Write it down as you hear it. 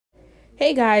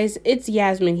Hey guys, it's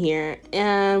Yasmin here,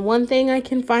 and one thing I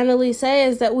can finally say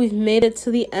is that we've made it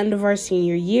to the end of our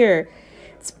senior year.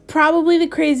 It's probably the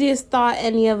craziest thought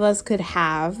any of us could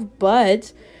have,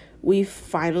 but we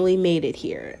finally made it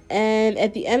here. And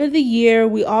at the end of the year,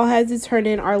 we all had to turn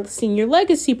in our senior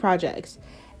legacy projects.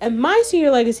 And my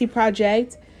senior legacy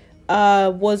project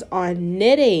was on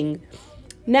knitting.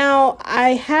 Now,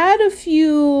 I had a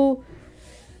few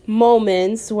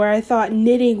moments where I thought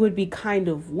knitting would be kind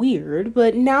of weird,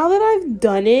 but now that I've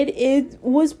done it, it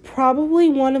was probably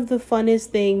one of the funnest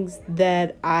things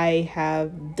that I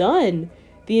have done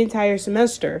the entire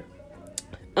semester.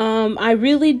 I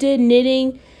really did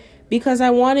knitting because I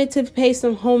wanted to pay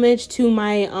some homage to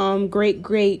my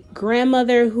great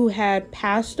grandmother who had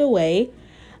passed away.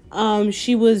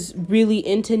 She was really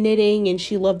into knitting and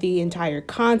she loved the entire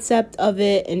concept of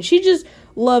it, and she just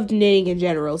loved knitting in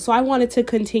general. So I wanted to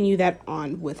continue that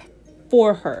on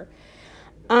for her.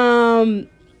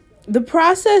 The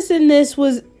process in this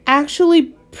was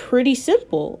actually pretty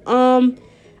simple.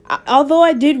 Although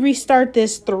I did restart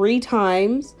this 3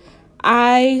 times,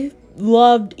 I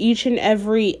loved each and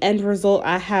every end result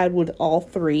I had with all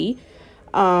 3.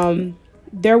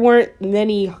 There weren't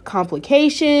many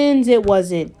complications. It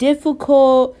wasn't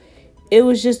difficult. It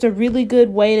was just a really good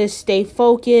way to stay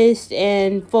focused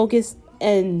focus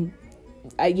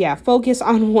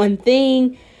on one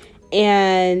thing.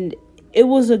 And it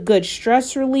was a good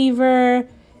stress reliever.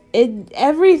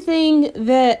 Everything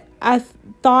that I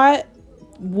thought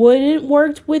wouldn't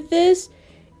work with this,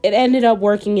 it ended up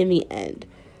working in the end.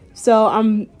 So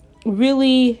I'm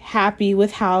really happy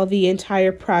with how the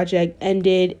entire project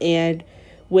ended and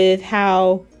with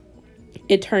how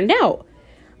it turned out.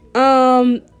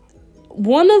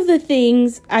 One of the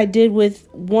things I did with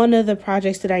one of the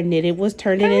projects that I knitted was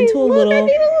turn it into a little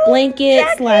blanket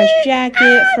 /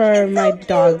 jacket for my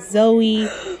dog Zoe.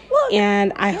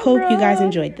 And I hope you guys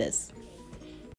enjoyed this.